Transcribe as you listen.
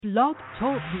Blog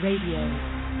Talk Radio.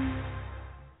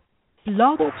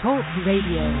 Blog Talk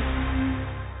Radio.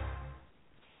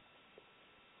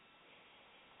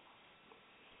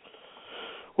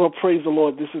 Well, praise the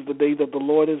Lord. This is the day that the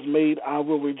Lord has made. I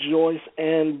will rejoice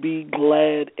and be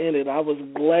glad in it. I was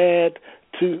glad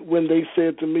when they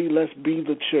said to me, let's be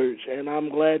the church. And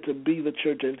I'm glad to be the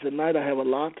church. And tonight I have a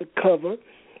lot to cover.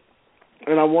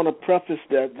 And I want to preface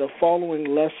that the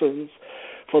following lessons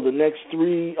for the next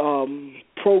three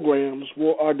programs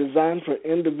are designed for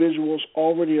individuals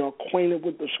already acquainted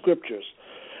with the Scriptures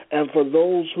and for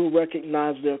those who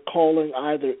recognize their calling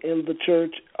either in the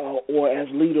church or as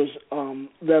leaders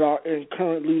that are in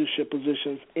current leadership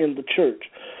positions in the church.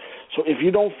 So if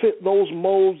you don't fit those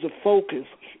modes of focus,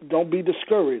 don't be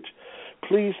discouraged.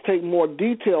 Please take more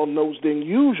detailed notes than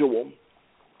usual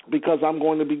because I'm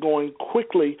going to be going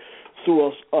quickly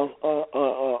through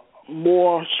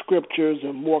more scriptures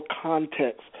and more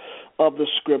context of the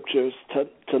scriptures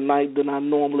tonight than I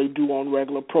normally do on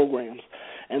regular programs.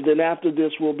 And then after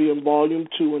this, we'll be in Volume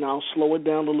 2, and I'll slow it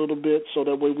down a little bit so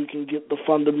that way we can get the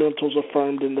fundamentals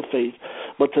affirmed in the faith.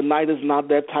 But tonight is not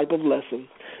that type of lesson.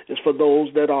 It's for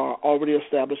those that are already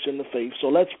established in the faith. So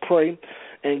let's pray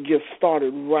and get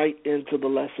started right into the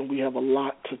lesson. We have a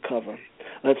lot to cover.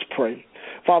 Let's pray.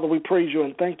 Father, we praise you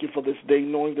and thank you for this day,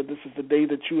 knowing that this is the day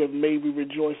that you have made. We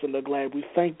rejoice and are glad. We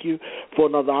thank you for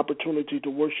another opportunity to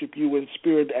worship you in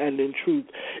spirit and in truth.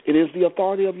 It is the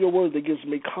authority of your word that gives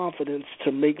me confidence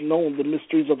to make known the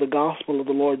mysteries of the gospel of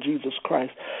the Lord Jesus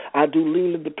Christ. I do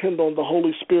lean and depend on the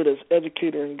Holy Spirit as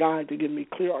educator and guide to give me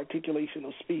clear articulation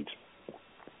of speech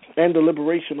and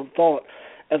deliberation of thought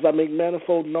as I make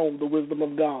manifold known the wisdom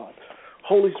of God.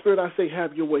 Holy Spirit, I say,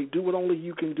 have your way. Do what only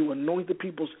you can do. Anoint the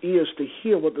people's ears to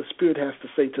hear what the Spirit has to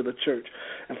say to the church.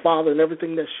 And, Father, in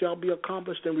everything that shall be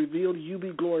accomplished and revealed, you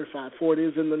be glorified. For it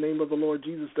is in the name of the Lord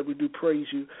Jesus that we do praise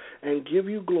you and give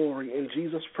you glory in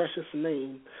Jesus' precious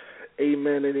name.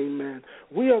 Amen and amen.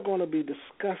 We are going to be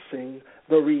discussing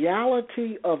the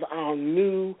reality of our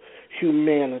new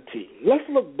humanity. Let's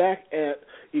look back at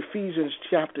Ephesians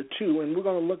chapter 2, and we're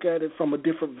going to look at it from a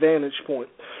different vantage point.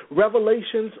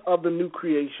 Revelations of the new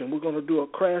creation. We're going to do a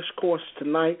crash course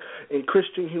tonight in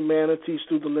Christian humanities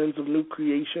through the lens of new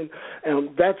creation, and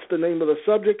that's the name of the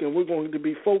subject, and we're going to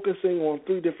be focusing on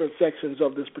three different sections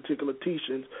of this particular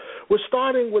teaching. We're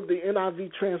starting with the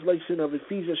NIV translation of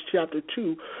Ephesians chapter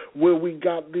 2, where we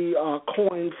got the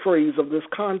coined phrase of this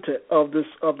content of this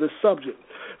subject.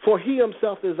 For he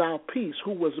himself is our peace,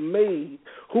 who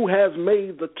has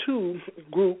made the two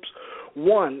groups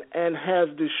one, and has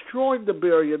destroyed the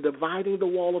barrier dividing the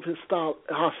wall of his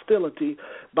hostility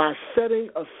by setting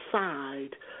aside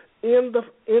in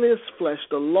his flesh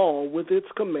the law with its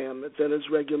commandments and its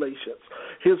regulations.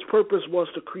 His purpose was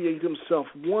to create himself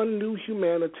one new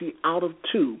humanity out of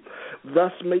two,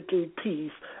 thus making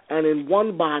peace, and in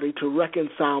one body to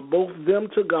reconcile both them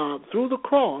to God through the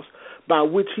cross, by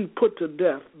which he put to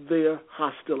death their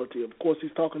hostility. Of course,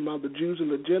 he's talking about the Jews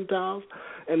and the Gentiles.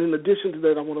 And in addition to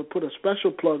that, I want to put a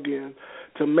special plug in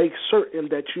to make certain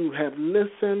that you have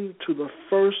listened to the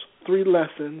first three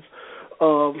lessons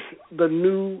of the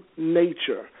new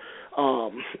nature,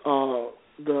 the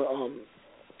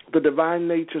Divine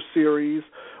Nature series.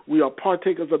 We are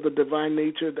partakers of the divine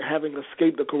nature, having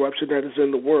escaped the corruption that is in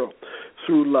the world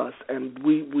through lust. And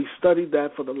we studied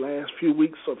that for the last few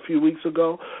weeks, a few weeks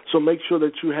ago. So make sure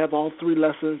that you have all three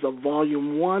lessons of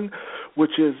Volume 1,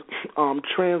 which is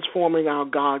transforming our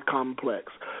God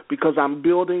complex, because I'm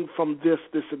building from this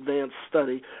advanced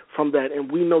study from that.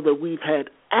 And we know that we've had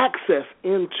access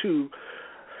into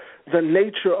the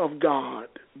nature of God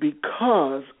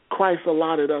because Christ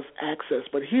allotted us access.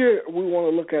 But here we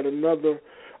want to look at another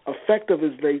effect of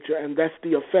his nature, and that's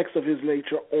the effects of his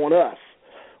nature on us,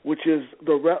 which is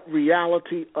the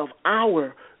reality of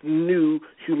our new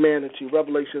humanity,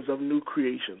 revelations of new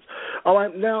creations. All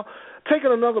right, now,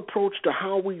 taking another approach to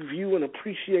how we view and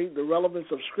appreciate the relevance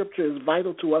of Scripture is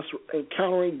vital to us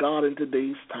encountering God in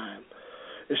today's time.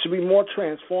 It should be more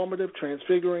transformative,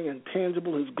 transfiguring, and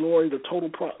tangible, his glory, the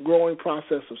total growing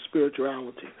process of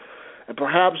spirituality. And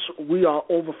perhaps we are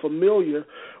over-familiar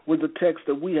with the text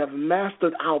that we have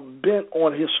mastered our bent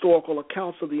on historical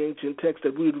accounts of the ancient text,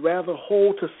 that we'd rather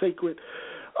hold to sacred,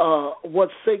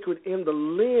 what's sacred in the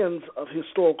lens of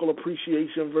historical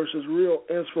appreciation versus real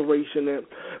inspiration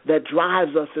that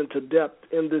drives us into depth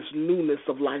in this newness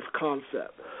of life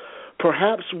concept.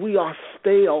 Perhaps we are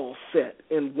stale set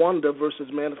in wonder versus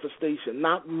manifestation,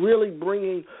 not really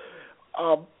bringing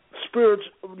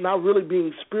not really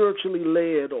being spiritually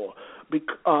led or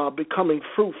becoming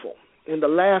fruitful. In the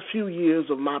last few years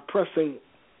of my pressing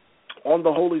on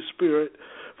the Holy Spirit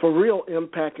For real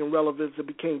impact and relevance, it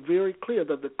became very clear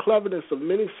that the cleverness of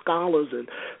many scholars and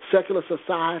secular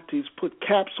societies put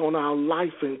caps on our life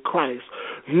in Christ,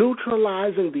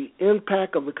 neutralizing the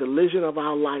impact of the collision of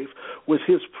our life with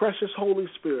His precious Holy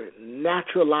Spirit,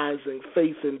 naturalizing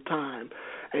faith in time,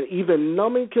 and even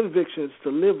numbing convictions to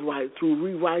live right through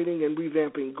rewriting and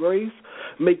revamping grace,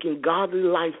 making godly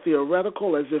life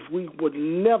theoretical as if we would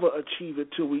never achieve it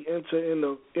till we enter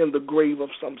in the grave of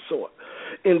some sort.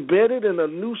 Embedded in a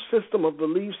new system of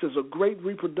beliefs is a great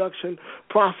reproduction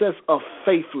process of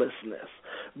faithlessness,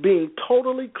 being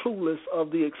totally clueless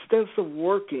of the extensive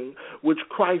working which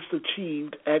Christ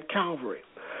achieved at Calvary.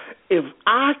 If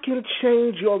I can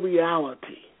change your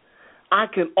reality, I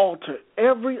can alter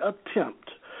every attempt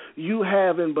you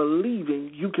have in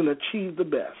believing you can achieve the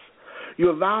best.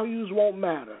 Your values won't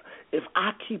matter. If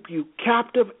I keep you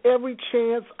captive, every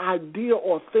chance, idea,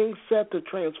 or thing set to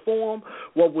transform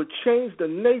what would change the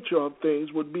nature of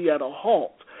things would be at a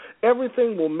halt.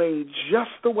 Everything will remain just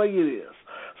the way it is.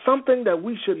 Something that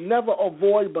we should never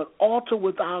avoid but alter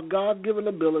with our God-given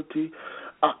ability.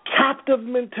 A captive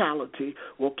mentality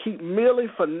will keep merely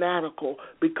fanatical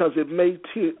because it may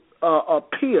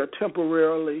appear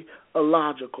temporarily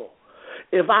illogical.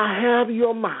 If I have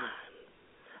your mind,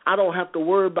 I don't have to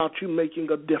worry about you making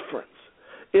a difference.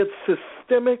 It's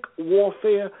systemic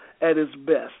warfare at its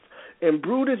best.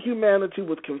 Embrooded humanity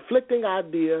with conflicting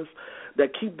ideas that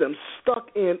keep them stuck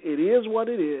in it is what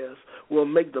it is will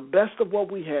make the best of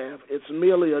what we have. It's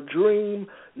merely a dream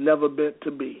never meant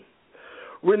to be.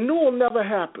 Renewal never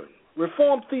happened.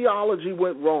 Reformed theology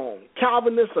went wrong.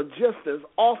 Calvinists are just as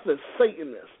off as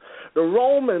Satanists. The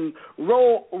Roman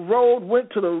road went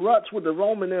to the ruts with the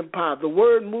Roman Empire. The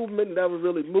word movement never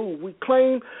really moved. We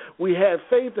claimed we had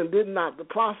faith and did not. The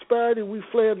prosperity, we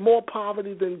fled more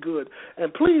poverty than good.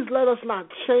 And please let us not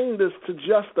chain this to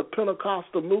just the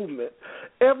Pentecostal movement.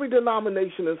 Every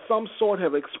denomination in some sort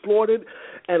have exploited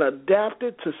and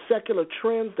adapted to secular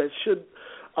trends that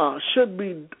should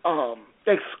be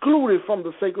excluded from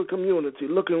the sacred community.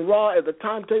 Looking raw at the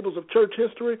timetables of church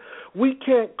history, we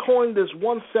can't coin this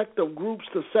one sect of groups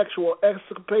to sexual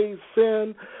escapades,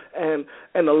 sin, and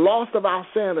the loss of our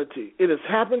sanity. It has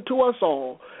happened to us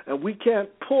all, and we can't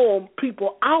pull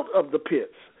people out of the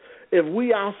pits if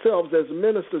we ourselves as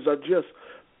ministers are just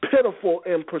pitiful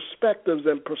in perspectives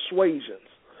and persuasions.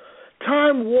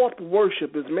 Time-warped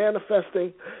worship is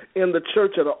manifesting in the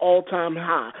church at an all-time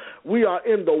high. We are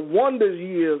in the wonder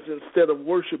years instead of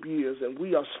worship years, and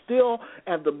we are still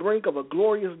at the brink of a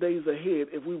glorious days ahead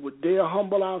if we would dare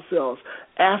humble ourselves,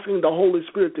 asking the Holy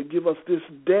Spirit to give us this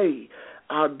day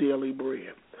our daily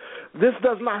bread. This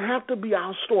does not have to be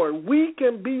our story. We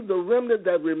can be the remnant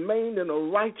that remained in a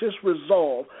righteous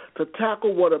resolve to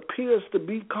tackle what appears to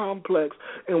be complex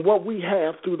and what we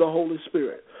have through the Holy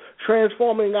Spirit.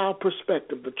 Transforming our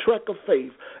perspective, the trek of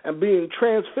faith, and being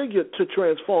transfigured to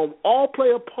transform all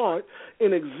play a part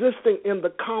in existing in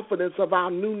the confidence of our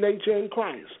new nature in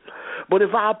Christ. But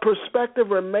if our perspective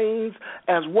remains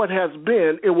as what has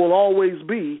been, it will always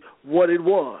be what it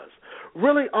was.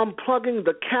 Really unplugging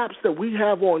the caps that we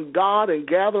have on God and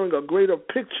gathering a greater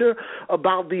picture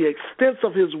about the extent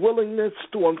of His willingness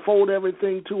to unfold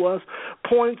everything to us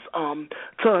points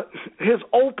to His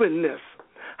openness,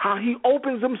 how He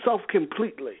opens Himself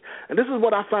completely. And this is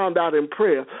what I found out in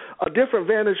prayer. A different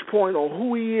vantage point on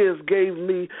who He is gave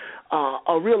me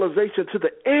a realization to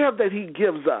the air that He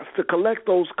gives us to collect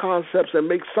those concepts and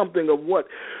make something of what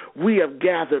we have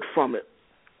gathered from it.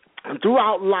 And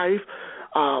throughout life,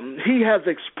 He has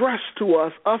expressed to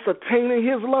us attaining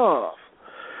His love.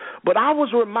 But I was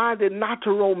reminded not to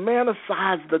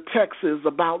romanticize the texts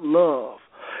about love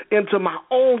into my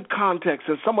own context,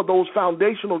 and some of those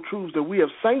foundational truths that we have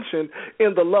sanctioned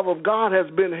in the love of God has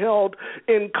been held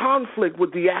in conflict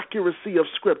with the accuracy of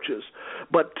Scriptures.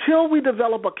 But till we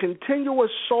develop a continuous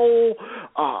soul,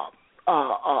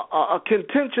 a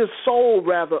contentious soul,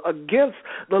 against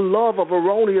the love of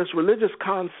erroneous religious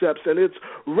concepts and its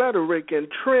rhetoric and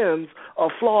trends of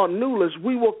flawed newness,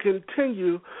 we will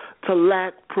continue to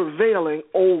lack prevailing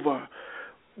over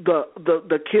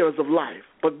the cares of life.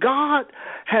 But God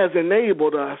has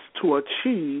enabled us to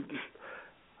achieve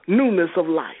newness of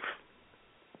life.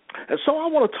 And so I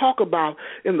want to talk about,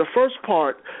 in the first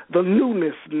part, the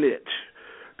newness niche.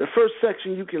 The first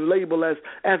section you can label as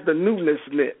the newness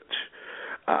niche.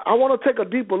 I want to take a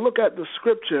deeper look at the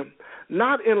Scripture,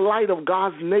 not in light of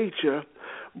God's nature,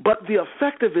 but the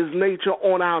effect of His nature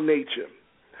on our nature.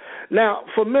 Now,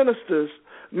 for ministers,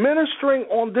 ministering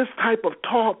on this type of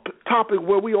topic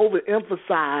where we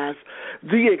overemphasize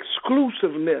the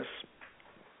exclusiveness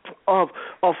of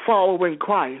following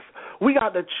Christ, We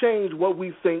got to change what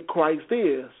we think Christ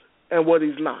is and what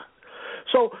he's not.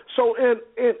 So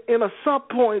in a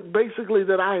sub-point basically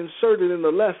that I inserted in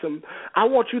the lesson, I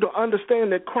want you to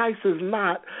understand that Christ is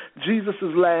not Jesus'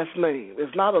 last name.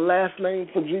 It's not a last name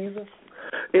for Jesus.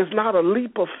 It's not a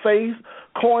leap of faith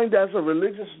coined as a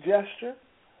religious gesture.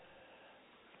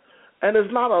 And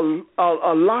it's not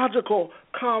a logical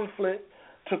conflict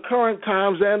to current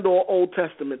times and or Old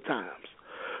Testament times.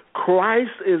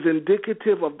 Christ is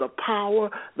indicative of the power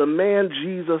the man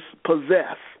Jesus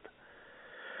possessed.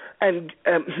 And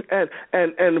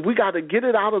we got to get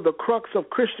it out of the crux of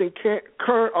Christian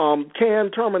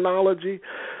canned terminology,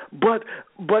 but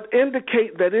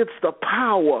indicate that it's the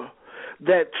power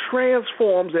that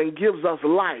transforms and gives us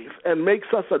life and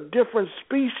makes us a different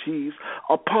species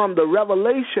upon the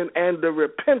revelation and the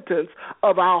repentance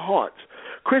of our hearts.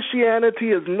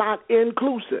 Christianity is not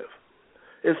inclusive.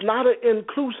 It's not an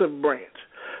inclusive branch,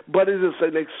 but it is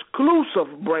an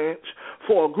exclusive branch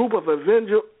for a group of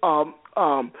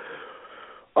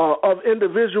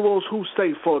individuals who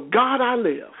say, "For God I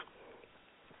live,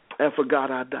 and for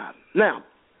God I die." Now,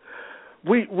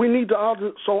 we need to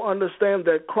also understand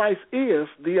that Christ is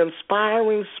the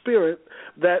inspiring spirit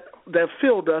that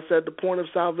filled us at the point of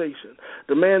salvation.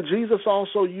 The man Jesus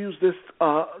also used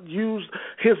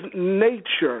his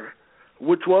nature,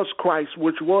 which was Christ,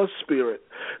 which was spirit,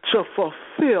 to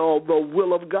fulfill the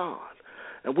will of God.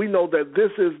 And we know that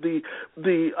this is the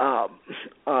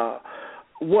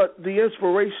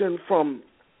inspiration from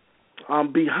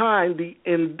behind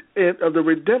the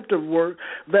redemptive work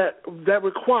that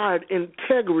required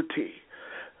integrity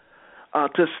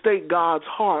to state God's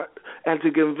heart and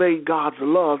to convey God's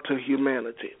love to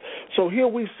humanity. So here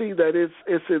we see that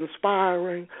it's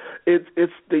inspiring.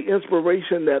 It's the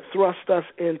inspiration that thrust us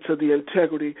into the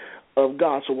integrity of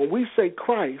God. So when we say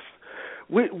Christ,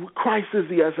 Christ is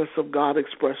the essence of God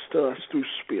expressed to us through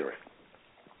Spirit.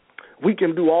 We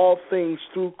can do all things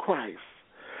through Christ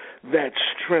that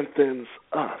strengthens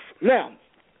us. Now,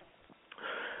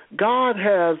 God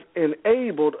has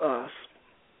enabled us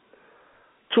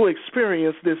to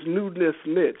experience this newness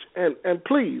niche. And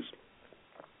please,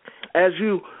 as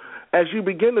you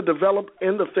begin to develop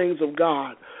in the things of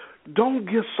God, don't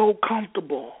get so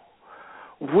comfortable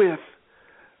with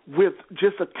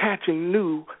just attaching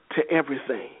new to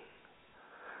everything.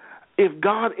 If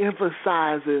God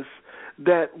emphasizes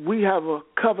that we have a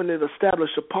covenant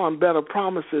established upon better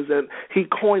promises, and he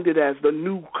coined it as the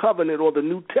new covenant or the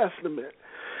New Testament,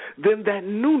 then that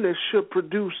newness should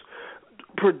produce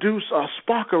a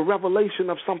spark of revelation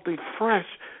of something fresh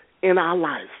in our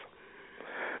life.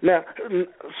 Now,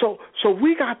 so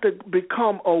we got to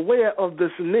become aware of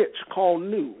this niche called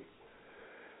new,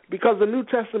 because the New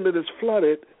Testament is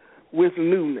flooded with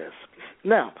newness.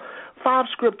 Now, 5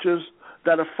 scriptures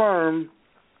that affirm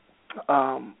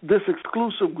this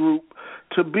exclusive group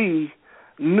to be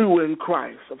new in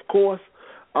Christ. Of course,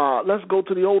 let's go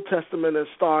to the Old Testament and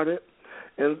start it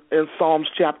in Psalms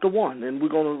chapter 1. And we're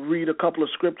going to read a couple of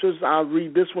scriptures. I'll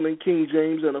read this one in King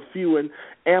James and a few in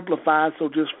Amplified, so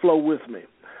just flow with me.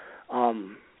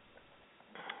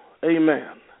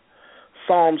 Amen.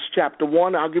 Psalms chapter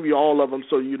 1. I'll give you all of them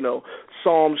so you know.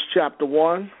 Psalms chapter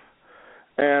 1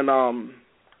 and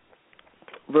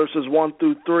verses 1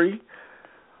 through 3.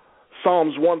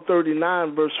 Psalms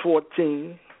 139, verse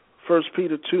 14, 1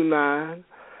 Peter 2:9,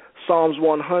 Psalms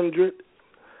 100,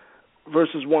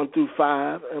 verses 1 through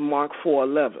 5, and Mark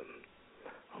 4:11.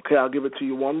 Okay, I'll give it to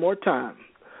you one more time.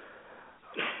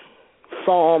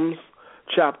 Psalms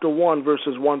chapter 1,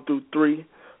 verses 1 through 3,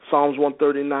 Psalms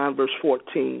 139, verse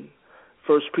 14,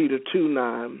 1 Peter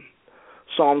 2:9,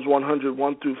 Psalms 100,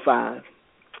 1 through 5,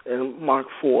 and Mark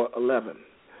 4:11.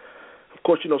 Of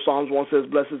course, you know, Psalms 1 says,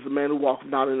 "Blessed is the man who walketh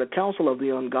not in the counsel of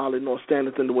the ungodly, nor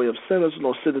standeth in the way of sinners,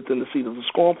 nor sitteth in the seat of the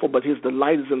scornful, but his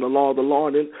delight is in the law of the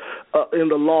Lord, in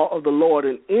the law of the Lord,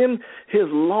 and in his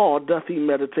law doth he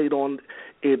meditate on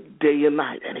it day and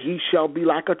night. And he shall be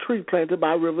like a tree planted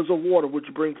by rivers of water,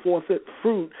 which bring forth its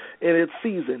fruit in its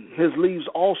season. His leaves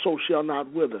also shall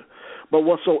not wither. But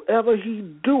whatsoever he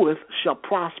doeth shall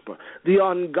prosper. The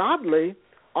ungodly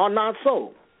are not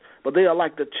so, but they are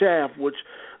like the chaff which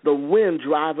the wind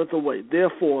driveth away.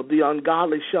 Therefore the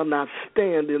ungodly shall not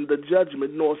stand in the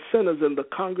judgment, nor sinners in the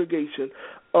congregation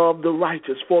of the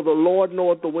righteous. For the Lord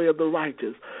knoweth the way of the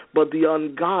righteous, but the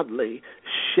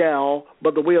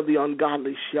way of the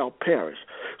ungodly shall perish."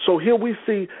 So here we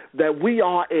see that we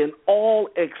are an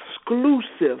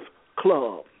all-exclusive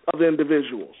club of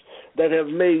individuals that have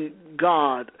made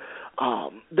God,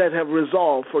 that have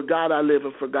resolved, "For God I live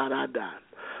and for God I die."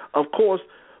 Of course,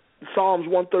 Psalms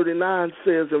 139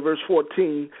 says in verse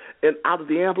 14, and out of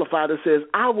the Amplified it says,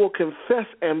 I will confess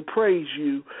and praise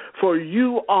you, for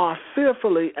you are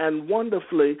fearfully and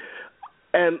wonderfully,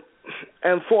 and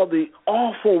for the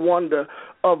awful wonder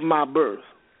of my birth.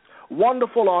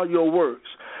 Wonderful are your works,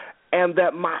 and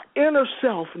that my inner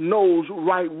self knows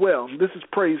right well. This is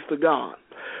praise to God.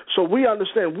 So we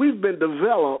understand we've been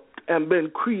developed and been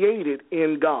created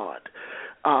in God.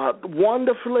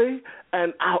 Wonderfully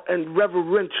and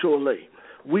reverentially,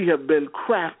 we have been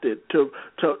crafted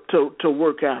to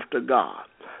work after God.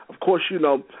 Of course,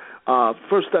 1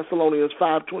 Thessalonians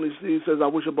 5:23 says, I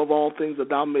wish above all things that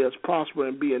thou mayest prosper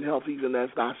and be in health even as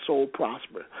thy soul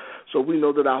prosper. So we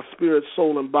know that our spirit,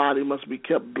 soul, and body must be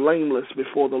kept blameless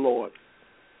before the Lord.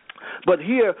 But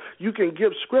here you can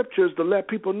give scriptures to let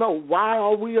people know, why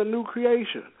are we a new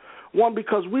creation? One,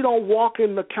 because we don't walk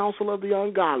in the counsel of the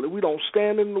ungodly. We don't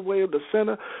stand in the way of the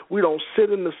sinner. We don't sit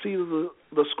in the seat of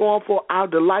the scornful. Our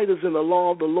delight is in the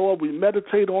law of the Lord. We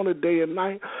meditate on it day and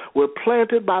night. We're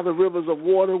planted by the rivers of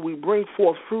water. We bring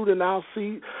forth fruit in our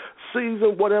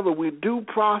season. Whatever we do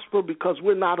prosper because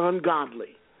we're not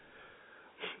ungodly.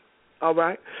 All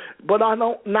right? But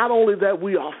not only that,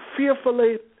 we are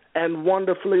fearfully and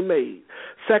wonderfully made.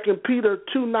 2 Peter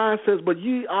 2:9 says, but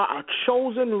ye are a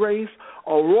chosen race,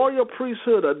 a royal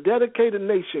priesthood, a dedicated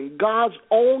nation, God's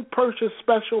own purchased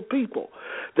special people,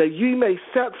 that ye may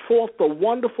set forth the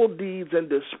wonderful deeds and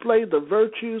display the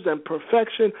virtues and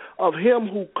perfection of him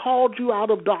who called you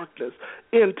out of darkness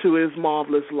into his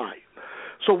marvelous light.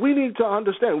 So we need to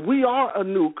understand we are a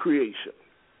new creation.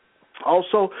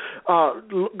 Also,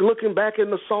 looking back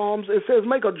in the Psalms, it says,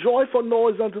 make a joyful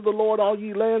noise unto the Lord, all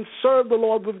ye lands. Serve the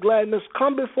Lord with gladness.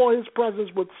 Come before his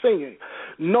presence with singing.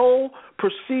 Know,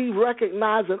 perceive,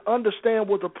 recognize, and understand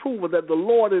with approval that the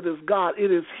Lord, it is God.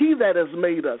 It is he that has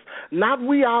made us, not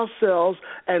we ourselves,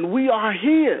 and we are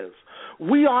his.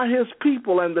 We are his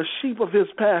people and the sheep of his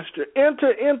pasture.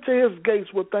 Enter into his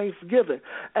gates with thanksgiving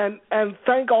and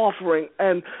thank offering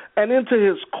and into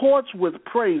his courts with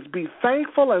praise. Be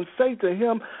thankful and say to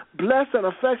him, bless and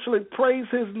affectionately praise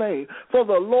his name. For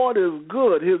the Lord is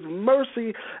good. His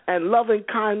mercy and loving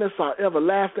kindness are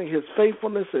everlasting. His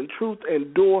faithfulness and truth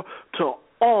endure to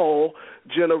all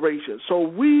generations. So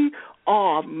we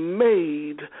are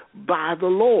made by the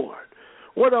Lord.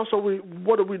 What else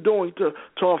what are we doing to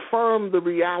affirm the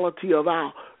reality of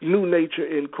our new nature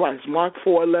in Christ? Mark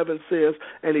 4:11 says,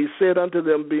 and he said unto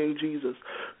them, being Jesus,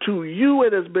 to you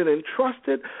it has been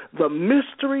entrusted the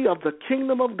mystery of the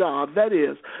kingdom of God, that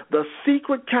is, the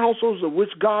secret counsels of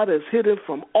which God has hidden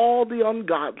from all the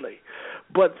ungodly.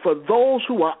 But for those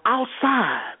who are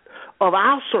outside of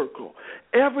our circle,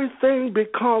 everything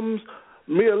becomes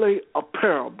merely a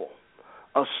parable,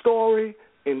 a story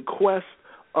in quest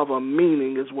of a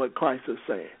meaning is what Christ is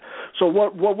saying. So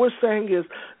what we're saying is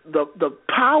the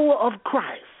power of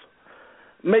Christ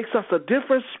makes us a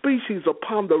different species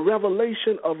upon the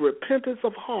revelation of repentance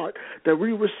of heart that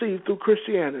we receive through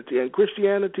Christianity. And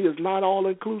Christianity is not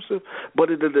all-inclusive, but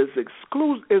it is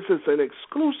exclusive. It's an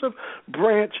exclusive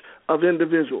branch of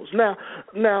individuals. Now,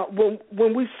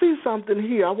 when we see something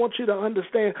here, I want you to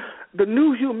understand the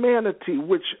new humanity,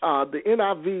 which the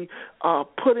NIV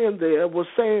put in there, was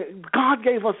saying God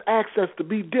gave us access to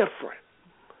be different.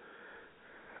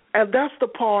 And that's the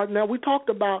part. Now, we talked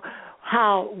about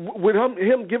how with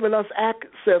him giving us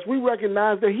access, we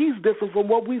recognize that he's different from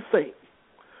what we think.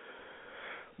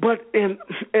 But in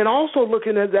also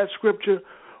looking at that scripture,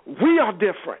 we are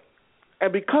different.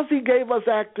 And because he gave us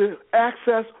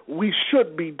access, we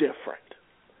should be different.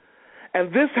 And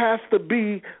this has to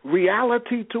be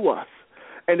reality to us.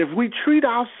 And if we treat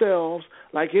ourselves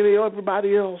like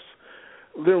everybody else,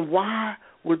 then why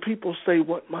would people say,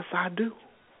 what must I do?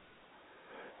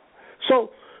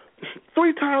 So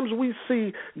 3 times we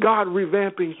see God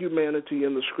revamping humanity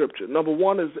in the scripture. Number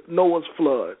 1 is Noah's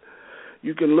flood.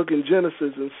 You can look in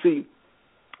Genesis and see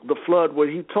the flood where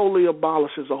he totally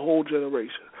abolishes a whole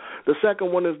generation. The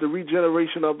second one is the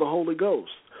regeneration of the Holy Ghost,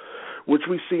 which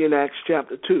we see in Acts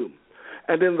chapter 2.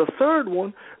 And then the third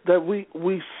one that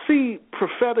we see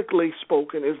prophetically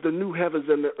spoken is the new heavens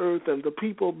and the earth and the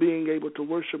people being able to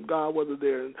worship God, whether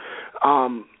they're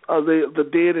the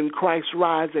dead in Christ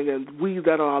rising, and we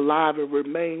that are alive and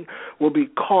remain will be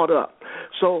caught up.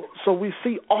 So we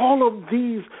see all of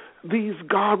these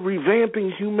God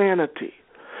revamping humanity.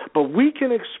 But we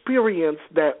can experience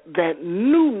that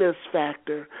newness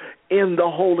factor in the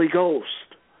Holy Ghost,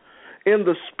 in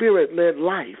the Spirit-led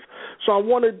life. So I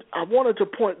wanted to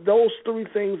point those 3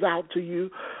 things out to you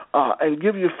and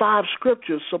give you 5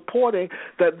 scriptures supporting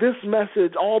that this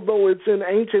message, although it's in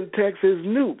ancient text, is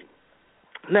new.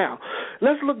 Now,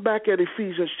 Let's look back at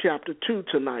Ephesians chapter 2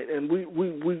 tonight, and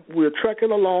we're trekking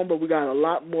along, but we got a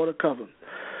lot more to cover.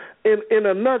 In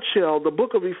a nutshell, the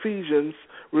book of Ephesians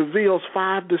reveals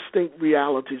 5 distinct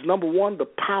realities. Number 1, the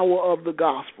power of the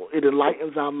gospel. It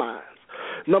enlightens our minds.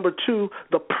 Number 2,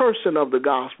 the person of the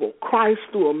gospel, Christ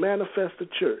through a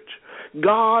manifested church.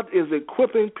 God is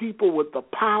equipping people with the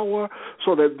power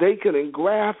so that they can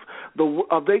engraft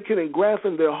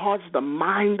in their hearts the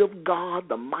mind of God,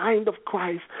 the mind of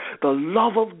Christ, the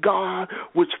love of God,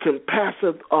 which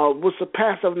surpasses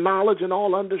knowledge and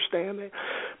all understanding.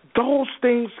 Those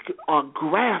things are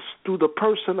grasped through the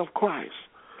person of Christ.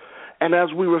 And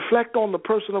as we reflect on the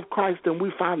person of Christ, then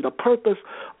we find the purpose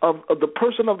of the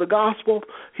person of the gospel.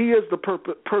 He is the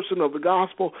person of the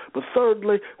gospel. But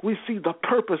thirdly, we see the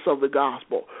purpose of the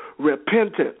gospel: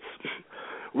 repentance,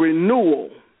 renewal,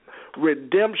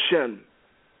 redemption.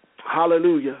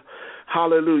 Hallelujah.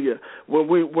 Hallelujah.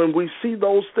 When we see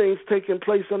those things taking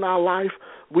place in our life,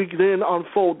 we then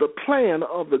unfold the plan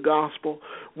of the gospel,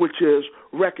 which is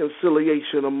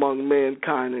reconciliation among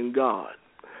mankind and God.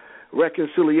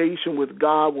 Reconciliation with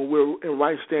God. When we're in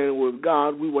right standing with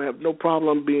God, we will have no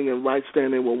problem being in right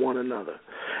standing with one another.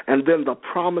 And then the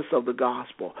promise of the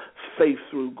gospel, faith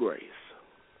through grace.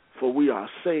 For we are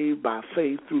saved by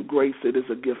faith through grace. It is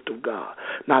a gift of God,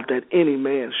 not that any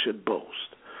man should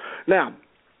boast. Now,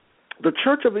 the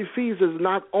church of Ephesians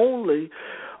not only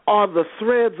are the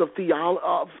threads of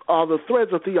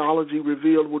theology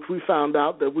revealed, which we found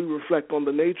out that we reflect on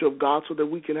the nature of God so that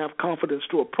we can have confidence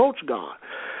to approach God,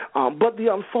 but the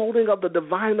unfolding of the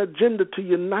divine agenda to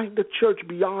unite the church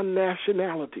beyond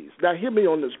nationalities. Now, hear me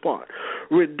on this part.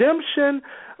 Redemption,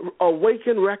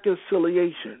 awaken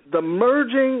reconciliation, the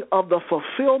merging of the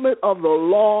fulfillment of the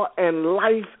law and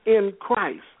life in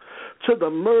Christ, to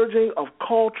the merging of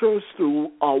cultures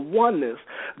through a oneness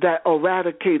that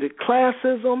eradicated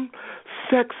classism,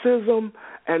 sexism,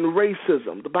 and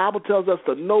racism. The Bible tells us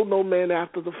to know no man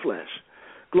after the flesh,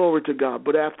 glory to God,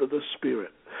 but after the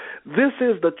Spirit. This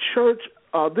is the church.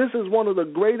 This is one of the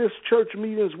greatest church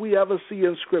meetings we ever see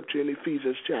in Scripture in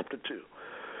Ephesians chapter 2.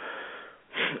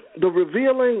 The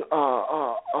revealing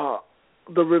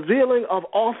of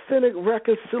authentic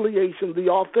reconciliation, the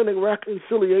authentic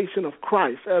reconciliation of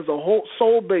Christ as a whole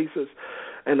soul basis,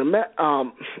 and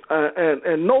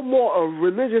no more a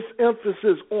religious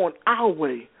emphasis on our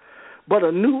way, but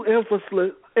a new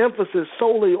emphasis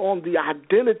solely on the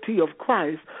identity of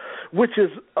Christ, which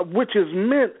is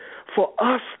meant for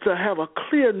us to have a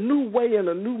clear new way and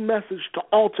a new message to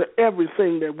alter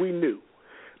everything that we knew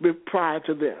prior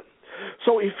to then.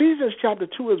 So Ephesians chapter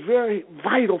 2 is very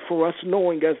vital for us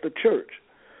knowing as the church.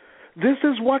 This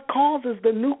is what causes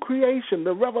the new creation,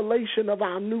 the revelation of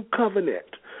our new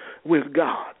covenant with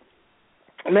God.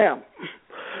 Now,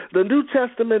 the New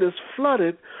Testament is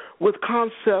flooded with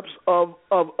concepts of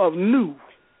new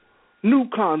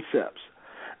concepts.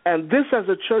 And this as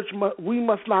a church, we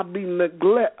must not be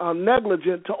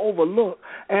negligent to overlook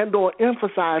and or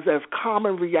emphasize as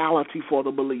common reality for the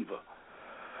believer.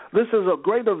 This is a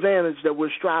great advantage that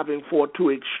we're striving for, to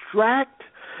extract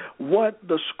what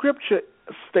the Scripture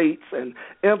states and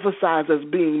emphasize as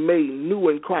being made new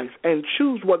in Christ, and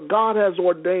choose what God has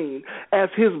ordained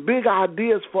as His big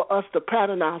ideas for us to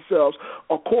pattern ourselves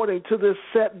according to this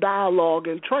set dialogue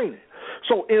and training.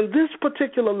 So in this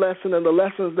particular lesson and the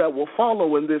lessons that will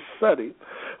follow in this study,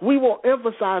 we will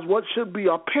emphasize what should be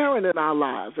apparent in our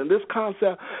lives. And this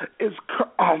concept is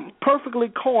perfectly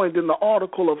coined in the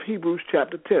article of Hebrews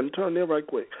chapter 10. Turn there right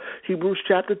quick. Hebrews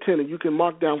chapter 10, and you can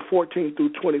mark down 14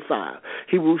 through 25.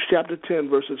 Hebrews chapter 10,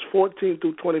 verses 14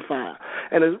 through 25.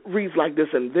 And it reads like this: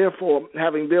 and therefore,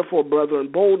 having therefore, brethren,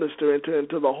 boldness to enter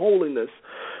into the holiest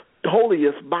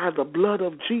by the blood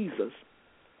of Jesus,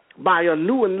 by a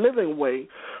new and living way,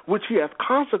 which He hath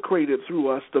consecrated through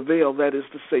us, the veil, that is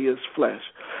to say, His flesh.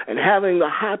 And having the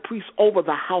high priest over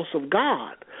the house of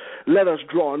God, let us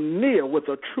draw near with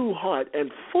a true heart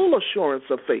and full assurance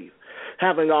of faith,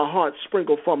 having our hearts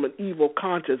sprinkled from an evil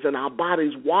conscience and our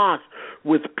bodies washed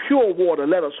with pure water.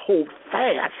 Let us hold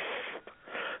fast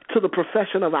to the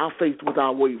profession of our faith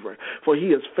without wavering, for He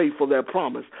is faithful that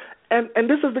promise. And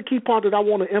this is the key part that I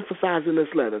want to emphasize in this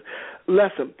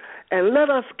lesson. And let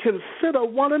us consider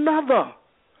one another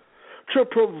to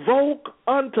provoke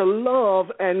unto love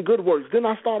and good works. Didn't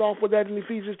I start off with that in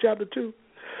Ephesians chapter 2?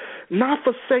 Not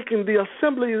forsaking the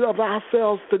assembly of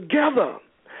ourselves together,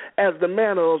 as the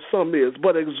manner of some is,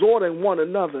 but exhorting one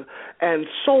another, and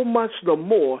so much the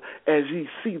more as ye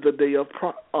see the day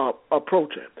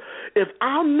approaching. If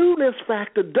our newness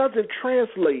factor doesn't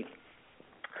translate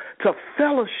to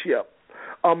fellowship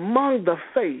among the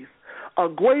faith, a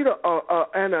great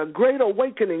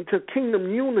awakening to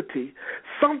kingdom unity,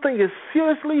 something is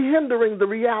seriously hindering the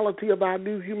reality of our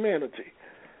new humanity.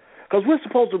 Because we're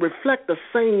supposed to reflect the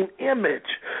same image,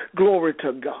 glory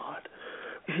to God.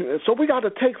 So we got to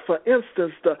take, for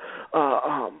instance, the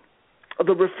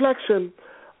reflection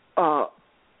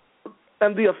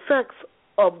and the effects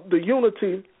of the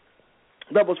unity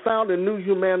that was found in new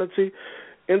humanity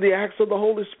in the acts of the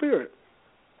Holy Spirit.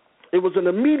 It was an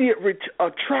immediate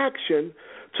attraction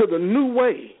to the new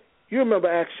way. You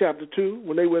remember Acts chapter 2,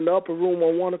 when they were in the upper room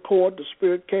on one accord, the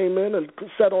Spirit came in and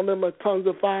set on them like tongues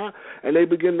of fire, and they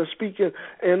began to speak in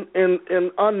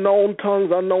unknown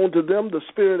tongues, unknown to them, the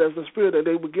Spirit as the Spirit, and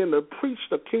they began to preach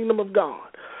the kingdom of God.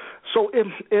 So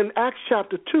in Acts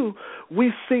chapter 2,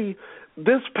 we see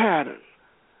this pattern.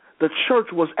 The church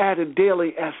was added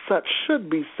daily as such should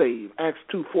be saved, Acts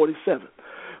 2:47.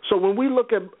 So when we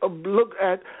look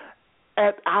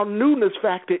at our newness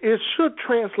factor, it should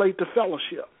translate to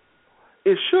fellowship.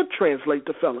 It should translate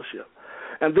to fellowship.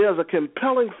 And there's a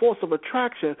compelling force of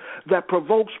attraction that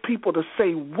provokes people to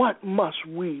say, what must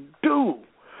we do?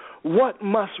 What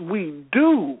must we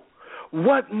do?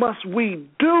 What must we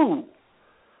do?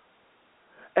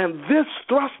 And this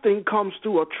thrusting comes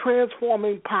through a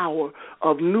transforming power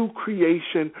of new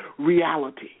creation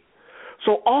reality.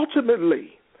 So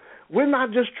ultimately, we're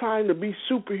not just trying to be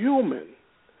superhuman.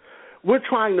 We're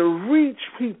trying to reach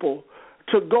people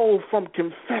to go from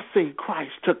confessing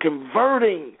Christ to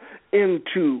converting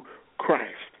into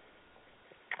Christ.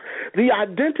 The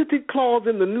identity clause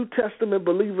in the New Testament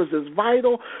believers is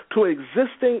vital to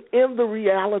existing in the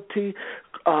reality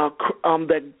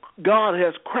that God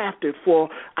has crafted for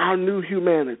our new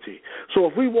humanity. So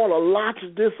if we want to launch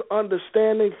this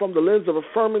understanding from the lens of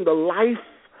affirming the life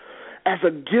as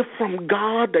a gift from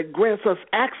God that grants us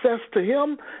access to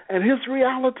Him and His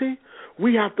reality,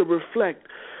 we have to reflect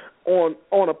on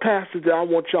a passage that I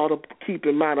want y'all to keep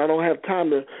in mind. I don't have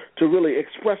time to really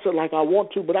express it like I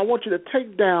want to, but I want you to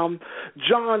take down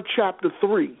John chapter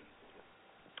 3,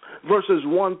 verses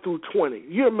 1 through 20.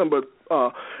 You remember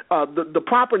the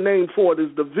proper name for it is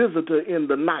the visitor in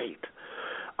the night,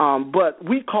 but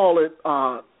we call it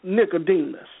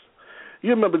Nicodemus. You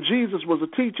remember Jesus was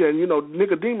a teacher, and,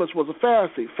 Nicodemus was a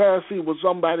Pharisee. Pharisee was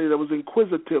somebody that was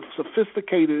inquisitive,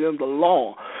 sophisticated in the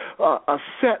law, a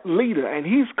set leader, and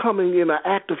he's coming in an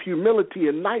act of humility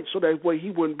at night so that way he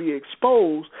wouldn't be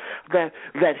exposed, that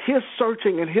his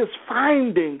searching and his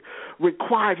finding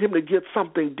required him to get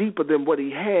something deeper than what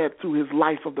he had through his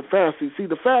life of the Pharisees. See,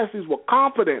 the Pharisees were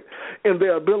confident in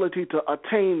their ability to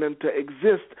attain and to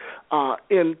exist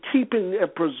in keeping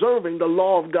and preserving the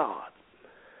law of God.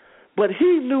 But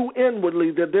he knew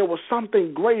inwardly that there was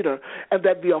something greater, and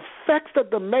that the effects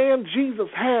that the man Jesus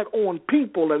had on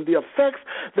people, and the effects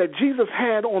that Jesus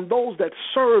had on those that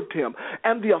served him,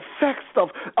 and the effects of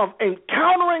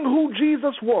encountering who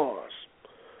Jesus was,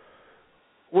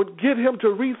 would get him to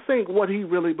rethink what he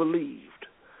really believed.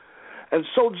 And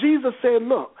so Jesus said,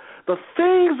 look, the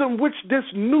things in which this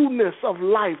newness of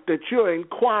life that you're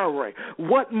inquiring,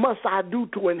 what must I do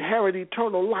to inherit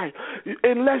eternal life?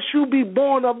 Unless you be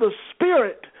born of the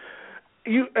Spirit,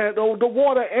 the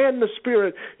water and the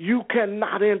Spirit, you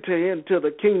cannot enter into the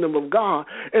kingdom of God.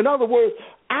 In other words,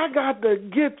 I got to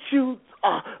get you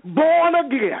born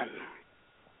again.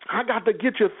 I got to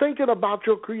get you thinking about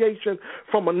your creation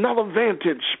from another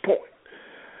vantage point.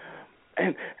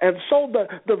 And so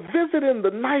the visit in the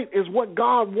night is what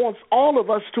God wants all of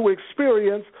us to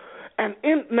experience. And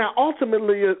now,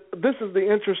 ultimately, this is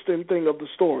the interesting thing of the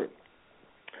story.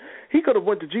 He could have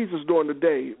went to Jesus during the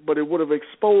day, but it would have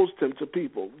exposed him to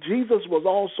people. Jesus was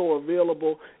also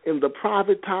available in the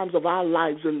private times of our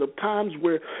lives, in the times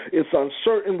where it's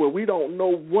uncertain, where we don't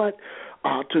know what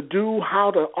to do,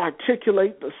 how to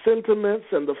articulate the sentiments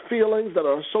and the feelings that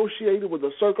are associated with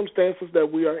the circumstances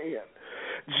that we are in.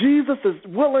 Jesus is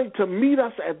willing to meet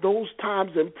us at those times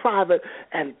in private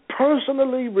and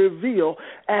personally reveal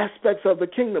aspects of the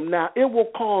kingdom. Now, it will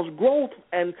cause growth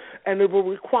and it will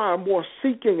require more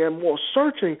seeking and more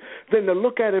searching than to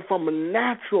look at it from a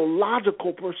natural,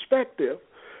 logical perspective.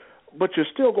 But you're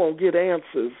still going to get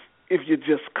answers if you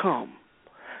just come.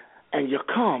 And you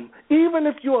come. Even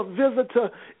if you're a visitor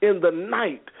in the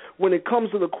night, when it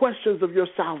comes to the questions of your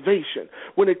salvation,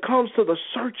 when it comes to the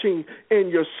searching in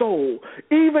your soul,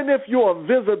 even if you're a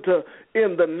visitor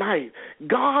in the night,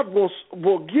 God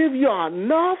will give you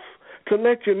enough to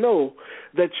let you know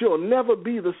that you'll never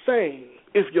be the same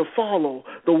if you follow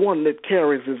the one that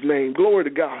carries his name. Glory to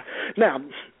God. Now,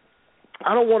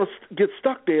 I don't want to get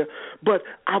stuck there, but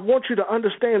I want you to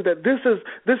understand that this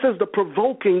is the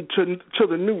provoking to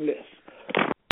the newness.